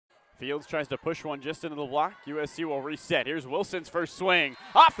Fields tries to push one just into the block. USC will reset. Here's Wilson's first swing.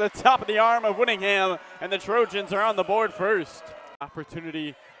 Off the top of the arm of Whittingham, and the Trojans are on the board first.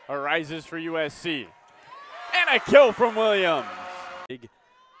 Opportunity arises for USC. And a kill from Williams. Big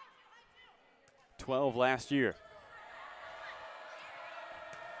 12 last year.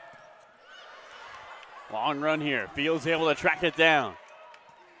 Long run here. Fields able to track it down.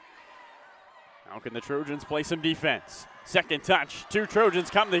 How can the Trojans play some defense? Second touch. Two Trojans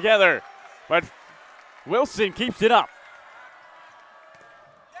come together. But Wilson keeps it up.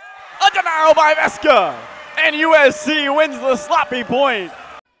 A denial by Vesca. And USC wins the sloppy point.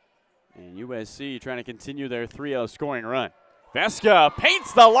 And USC trying to continue their 3-0 scoring run. Vesca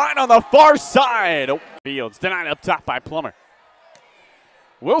paints the line on the far side. Fields denied up top by Plummer.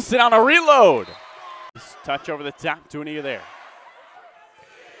 Wilson on a reload. Touch over the top to Ania there.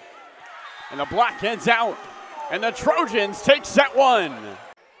 And the block heads out. And the Trojans take set one.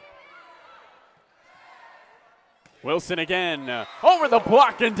 Wilson again. Over the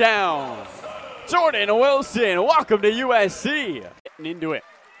block and down. Jordan Wilson, welcome to USC. Getting into it.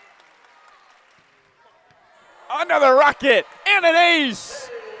 Another rocket and an ace.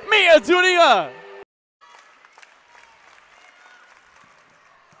 Mia Tunia.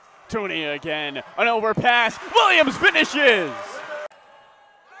 Tunia again. An overpass. Williams finishes.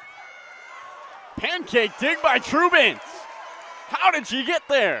 Pancake dig by Trubens. How did she get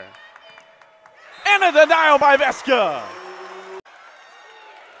there? And a denial by Vesca.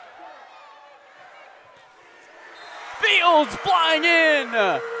 Fields flying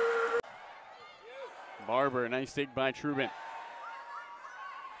in. Barber, nice dig by Trubin.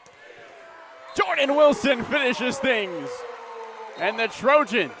 Jordan Wilson finishes things. And the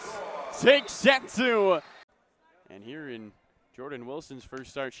Trojans take set two. And here in Jordan Wilson's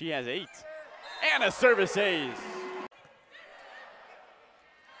first start, she has 8. And a service ace.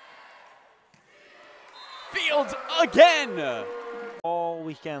 Fields again. All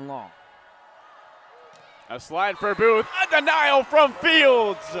weekend long. A slide for Booth. A denial from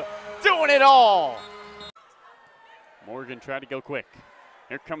Fields. Doing it all. Morgan tried to go quick.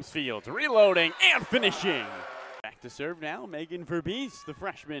 Here comes Fields. Reloading and finishing. Back to serve now. Megan Verbees, the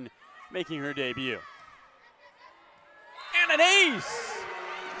freshman, making her debut. And an ace.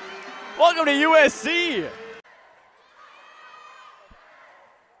 Welcome to USC.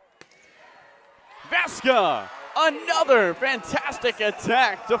 Vesca, another fantastic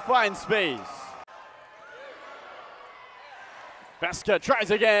attack to find space. Vesca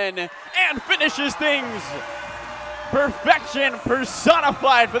tries again and finishes things. Perfection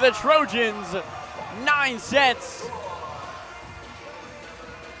personified for the Trojans. 9 sets.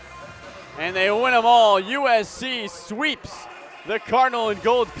 And they win them all. USC sweeps the Cardinal and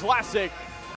Gold Classic.